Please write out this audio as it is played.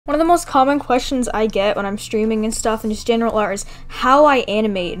One of the most common questions I get when I'm streaming and stuff and just general art is how I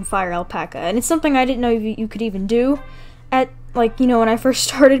animate in Firealpaca. And it's something I didn't know you could even do at, like, you know, when I first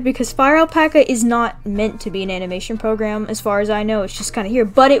started, because Firealpaca is not meant to be an animation program as far as I know. It's just kind of here,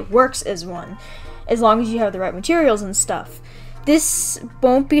 but it works as one as long as you have the right materials and stuff. This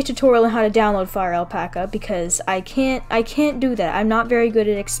won't be a tutorial on how to download Firealpaca because I can't do that. I'm not very good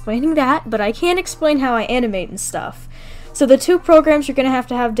at explaining that, but I can explain how I animate and stuff. So the two programs you're going to have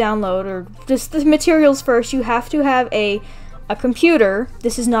download, or just the materials first, you have to have a computer.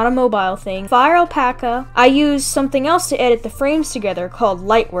 This is not a mobile thing. Firealpaca, I use something else to edit the frames together called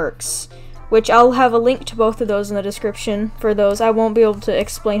Lightworks, which I'll have a link to both of those in the description for those. I won't be able to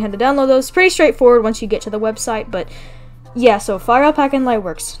explain how to download those. Pretty straightforward once you get to the website, but yeah, so Firealpaca and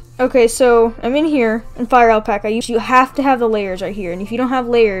Lightworks. Okay, so I'm in here in Firealpaca. You have to have the layers right here, and if you don't have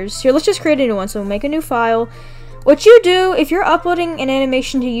layers, here, let's just create a new one. So make a new file. What you do, if you're uploading an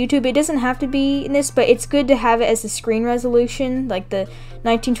animation to YouTube, it doesn't have to be in this, but it's good to have it as the screen resolution, like the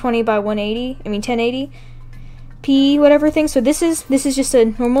 1920 by 1080 p whatever thing. So this is just a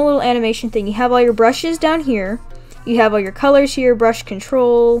normal little animation thing. You have all your brushes down here, you have all your colors here, brush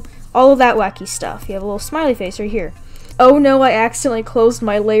control, all of that wacky stuff. You have a little smiley face right here. Oh no, I accidentally closed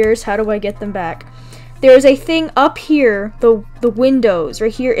my layers. How do I get them back? There's a thing up here, the windows,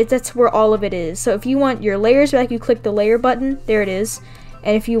 right here, that's where all of it is. So if you want your layers back, you click the layer button, there it is.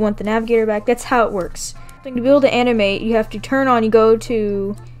 And if you want the navigator back, that's how it works. To be able to animate, you have to turn on, you go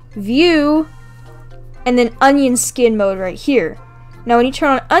to View, and then Onion Skin mode right here. Now when you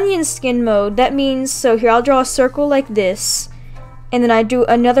turn on Onion Skin mode, that means, so here I'll draw a circle like this, and then I do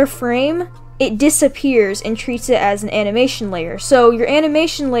another frame, it disappears and treats it as an animation layer. So your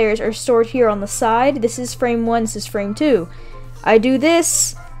animation layers are stored here on the side. This is frame 1, this is frame 2. I do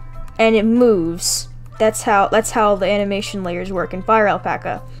this and it moves. That's how the animation layers work in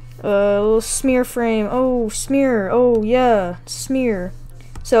Firealpaca. Little smear frame. Oh, smear. Oh yeah, smear.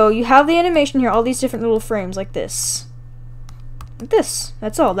 So you have the animation here, all these different little frames like this. Like this.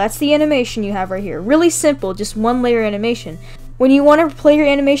 That's all. That's the animation you have right here. Really simple, just one layer animation. When you want to play your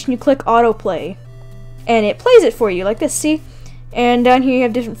animation, you click autoplay, and it plays it for you, like this, see? And down here you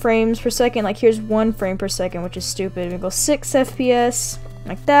have different frames per second, like here's 1 frame per second, which is stupid. We go 6 FPS,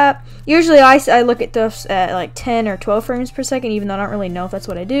 like that. Usually I look at those at like 10 or 12 frames per second, even though I don't really know if that's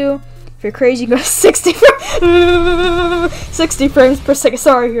what I do. If you're crazy, you go to 60 frames per second,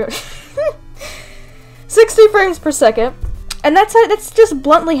 sorry here. 60 frames per second, and that's just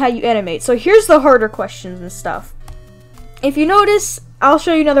bluntly how you animate. So here's the harder questions and stuff. If you notice, I'll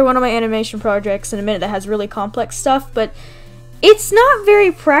show you another one of my animation projects in a minute that has really complex stuff, but it's not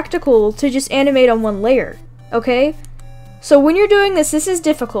very practical to just animate on one layer, okay? So when you're doing this is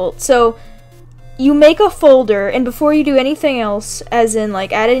difficult. So you make a folder, and before you do anything else, as in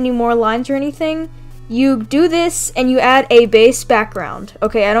like add any more lines or anything, you do this and you add a base background,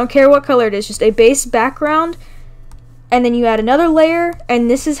 okay? I don't care what color it is, just a base background, and then you add another layer, and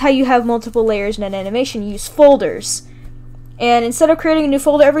this is how you have multiple layers in an animation. You use folders. And instead of creating a new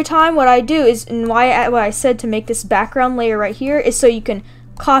folder every time, what I do is, and why I said to make this background layer right here, is so you can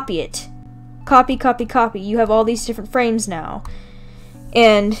copy it. Copy, copy, copy. You have all these different frames now.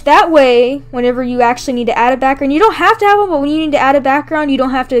 And that way, whenever you actually need to add a background, you don't have to have one, but when you need to add a background, you don't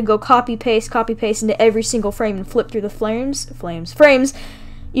have to go copy, paste into every single frame and flip through the frames.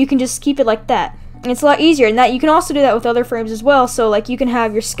 You can just keep it like that. And it's a lot easier. And that you can also do that with other frames as well. So like you can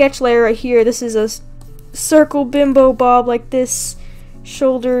have your sketch layer right here. This is a circle bimbo bob like this,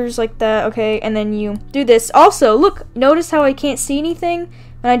 shoulders like that, okay, and then you do this. Also, look, notice how I can't see anything?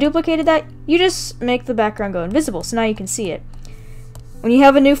 When I duplicated that, you just make the background go invisible, so now you can see it. When you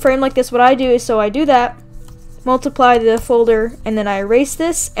have a new frame like this, what I do is, so I do that, multiply the folder, and then I erase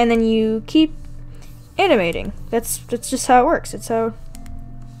this, and then you keep animating. That's just how it works. It's how,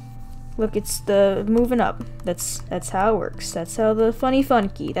 look, it's the moving up. That's how it works. That's how the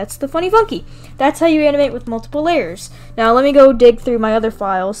funky. That's the funky. That's how you animate with multiple layers. Now let me go dig through my other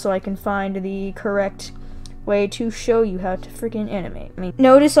files so I can find the correct way to show you how to freaking animate. I mean,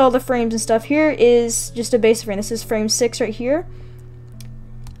 notice all the frames and stuff. Here is just a basic frame. This is frame 6 right here.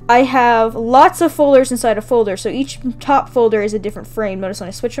 I have lots of folders inside a folder, so each top folder is a different frame. Notice when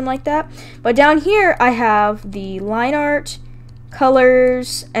I switch them like that. But down here I have the line art,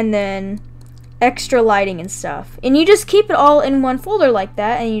 colors, and then extra lighting and stuff. And you just keep it all in one folder like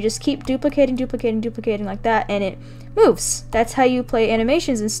that, and you just keep duplicating like that, and it moves. That's how you play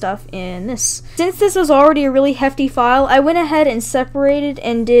animations and stuff in this. Since this was already a really hefty file, I went ahead and separated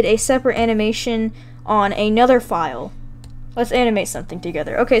and did a separate animation on another file. Let's animate something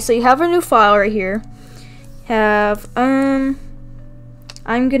together. Okay, so you have a new file right here. Have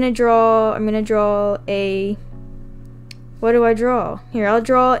I'm gonna draw a, what do I draw? Here, I'll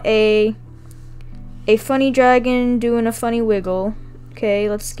draw a funny dragon doing a funny wiggle. Okay,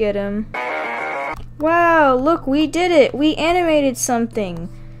 let's get him. Wow, look, we did it. We animated something.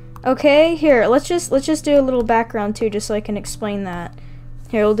 Okay, here, let's just do a little background too, just so I can explain that.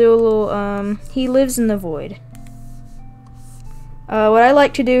 Here, we'll do a little, he lives in the void. What I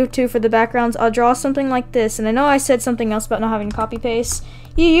like to do too for the backgrounds, I'll draw something like this, and I know I said something else about not having copy paste.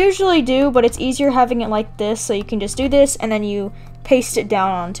 You usually do, but it's easier having it like this, so you can just do this, and then you paste it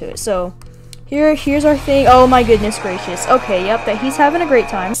down onto it. So, here's our thing. Oh my goodness gracious. Okay, yep, that he's having a great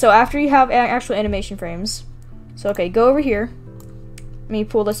time. So after you have actual animation frames, so okay, go over here. Let me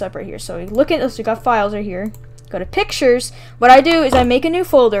pull this up right here. So look at this, we got files right here. Go to pictures. What I do is I make a new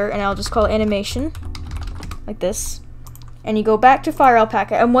folder, and I'll just call it animation, like this. And you go back to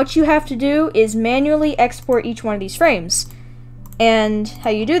Firealpaca, and what you have to do is manually export each one of these frames. And how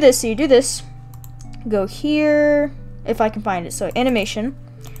you do this, so you do this, go here, if I can find it, so animation.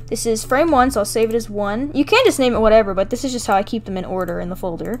 This is frame 1, so I'll save it as 1. You can just name it whatever, but this is just how I keep them in order in the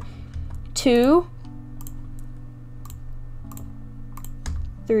folder. 2,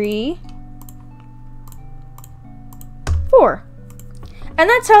 3, 4. And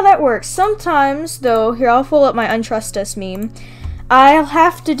that's how that works. Sometimes, though, here, I'll pull up my Untrust Us meme. I'll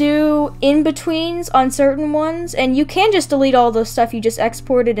have to do in-betweens on certain ones, and you can just delete all the stuff you just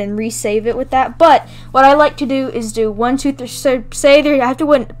exported and resave it with that. But what I like to do is do 1, 2, 3. So say there,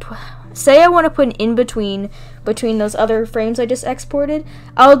 say I want to put an in-between between those other frames I just exported.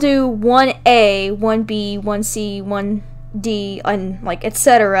 I'll do 1A, 1B, 1C, 1D, and like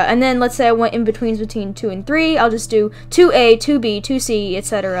etc. And then let's say I want in-betweens between 2 and 3. I'll just do 2A, 2B, 2C,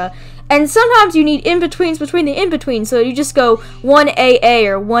 etc. And sometimes you need in-betweens between the in-betweens, so you just go 1AA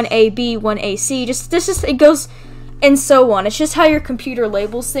or 1AB, 1AC, it goes and so on. It's just how your computer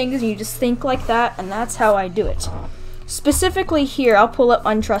labels things, and you just think like that, and that's how I do it. Specifically here, I'll pull up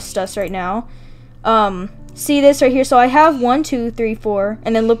Untrust Us right now. See this right here, so I have 1, 2, 3, 4,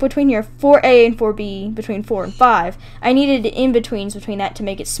 and then look between here, 4A and 4B, between 4 and 5. I needed in-betweens between that to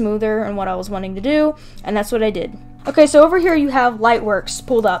make it smoother and what I was wanting to do, and that's what I did. Okay, so over here you have Lightworks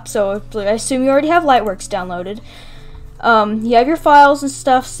pulled up, so I assume you already have Lightworks downloaded. You have your files and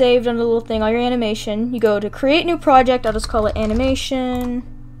stuff saved on the little thing, all your animation. You go to create new project, I'll just call it animation.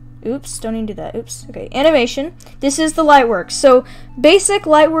 Oops, don't even do that, oops. Okay, animation. This is the Lightworks. So, basic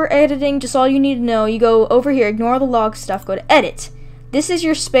Lightwork editing, just all you need to know. You go over here, ignore the log stuff, go to edit. This is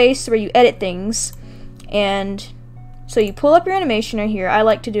your space where you edit things. And so you pull up your animation right here. I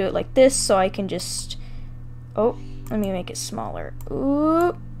like to do it like this, so I can just, oh, let me make it smaller.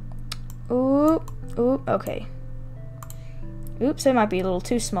 Ooh, ooh, ooh, okay. Oops, it might be a little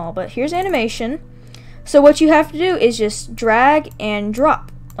too small, but here's animation. So what you have to do is just drag and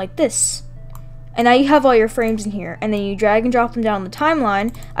drop, like this. And now you have all your frames in here, and then you drag and drop them down the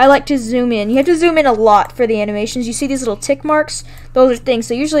timeline. I like to zoom in. You have to zoom in a lot for the animations. You see these little tick marks? Those are things.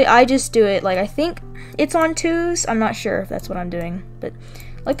 So usually I just do it, like, I think it's on 2s. I'm not sure if that's what I'm doing, but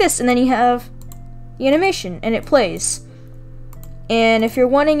like this. And then you have the animation, and it plays. And if you're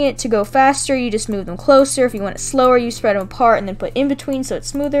wanting it to go faster, you just move them closer. If you want it slower, you spread them apart and then put in between so it's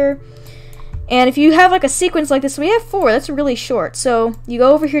smoother. And if you have like a sequence like this, we have 4, that's really short. So you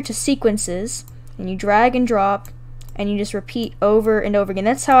go over here to sequences, and you drag and drop, and you just repeat over and over again.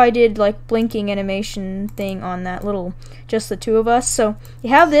 That's how I did like blinking animation thing on that little, just the 2 of us. So you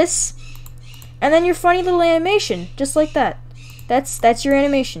have this, and then your funny little animation, just like that. That's your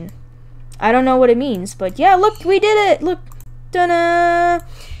animation. I don't know what it means, but yeah, look, we did it! Look, ta-da!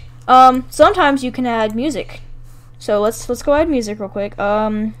 Sometimes you can add music. So let's go add music real quick.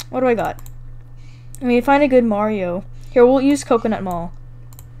 What do I got? I mean, find a good Mario. Here, we'll use Coconut Mall.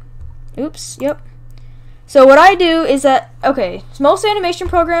 Oops, yep. So what I do is that, okay, most animation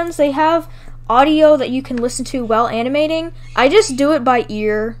programs, they have audio that you can listen to while animating. I just do it by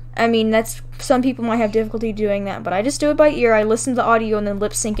ear. I mean, some people might have difficulty doing that, but I just do it by ear. I listen to the audio and then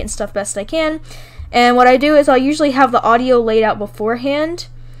lip sync and stuff best I can. And what I do is I'll usually have the audio laid out beforehand,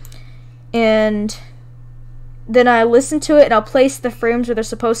 and then I listen to it, and I'll place the frames where they're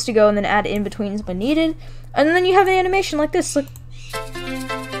supposed to go, and then add in-betweens when needed. And then you have the animation like this. Look.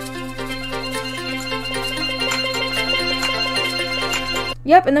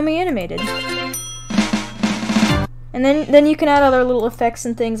 Yep, and then we animated. And then you can add other little effects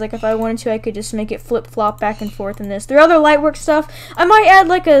and things. Like if I wanted to, I could just make it flip-flop back and forth in this. There are other Lightworks stuff. I might add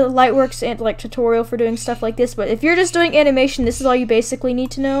like a Lightworks like tutorial for doing stuff like this, but if you're just doing animation, this is all you basically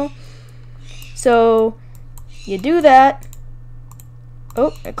need to know. So you do that.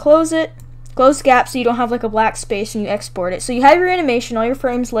 Oh, I close it. close the gap so you don't have like a black space, and you export it. So you have your animation, all your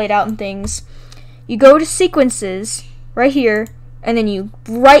frames laid out and things. You go to sequences right here, and then you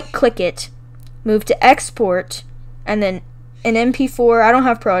right click it, move to export, and then an MP4. I don't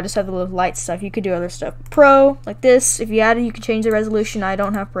have Pro, I just have the little light stuff. You could do other stuff. Pro, like this. If you add it, you can change the resolution. I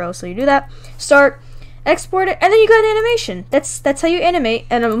don't have Pro, so you do that. Start, export it, and then you got an animation. That's how you animate,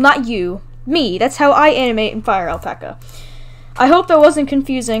 and not you, me. That's how I animate in Firealpaca. I hope that wasn't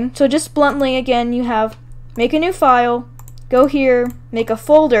confusing. So just bluntly, again, you have make a new file, go here, make a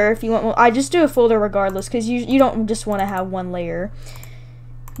folder if you want. Well, I just do a folder regardless because you don't just want to have one layer.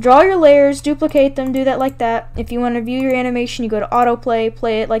 Draw your layers, duplicate them, do that like that. If you want to view your animation, you go to autoplay,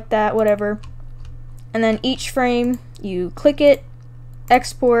 play it like that, whatever. And then each frame, you click it,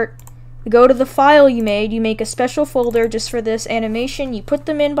 export, go to the file you made, you make a special folder just for this animation, you put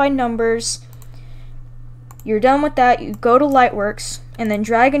them in by numbers. You're done with that, you go to Lightworks, and then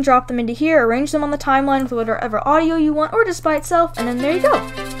drag and drop them into here, arrange them on the timeline with whatever audio you want, or just by itself, and then there you go.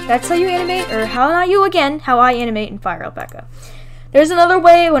 That's how you animate, or how I animate in Firealpaca. There's another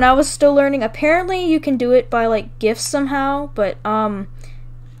way when I was still learning. Apparently you can do it by like GIFs somehow, but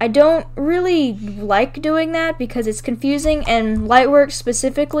I don't really like doing that because it's confusing, and Lightworks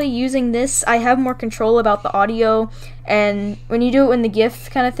specifically, using this, I have more control about the audio, and when you do it in the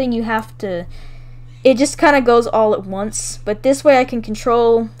GIF kind of thing, you have to, it just kind of goes all at once. But this way I can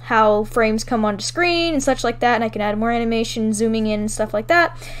control how frames come onto screen and such like that, and I can add more animation, zooming in and stuff like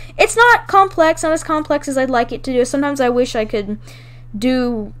that. It's not complex, not as complex as I'd like it to do. Sometimes I wish I could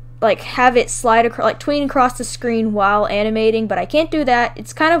do, like, have it slide across, like tween across the screen while animating, but I can't do that.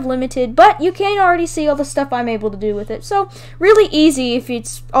 It's kind of limited, but you can already see all the stuff I'm able to do with it. So really easy. If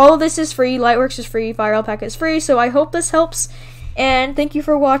it's, all of this is free, Lightworks is free, Firealpaca is free, so I hope this helps. And thank you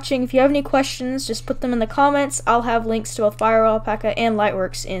for watching. If you have any questions, just put them in the comments. I'll have links to both Firealpaca and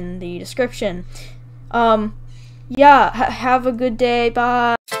Lightworks in the description. Yeah, have a good day.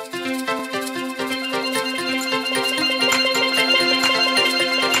 Bye.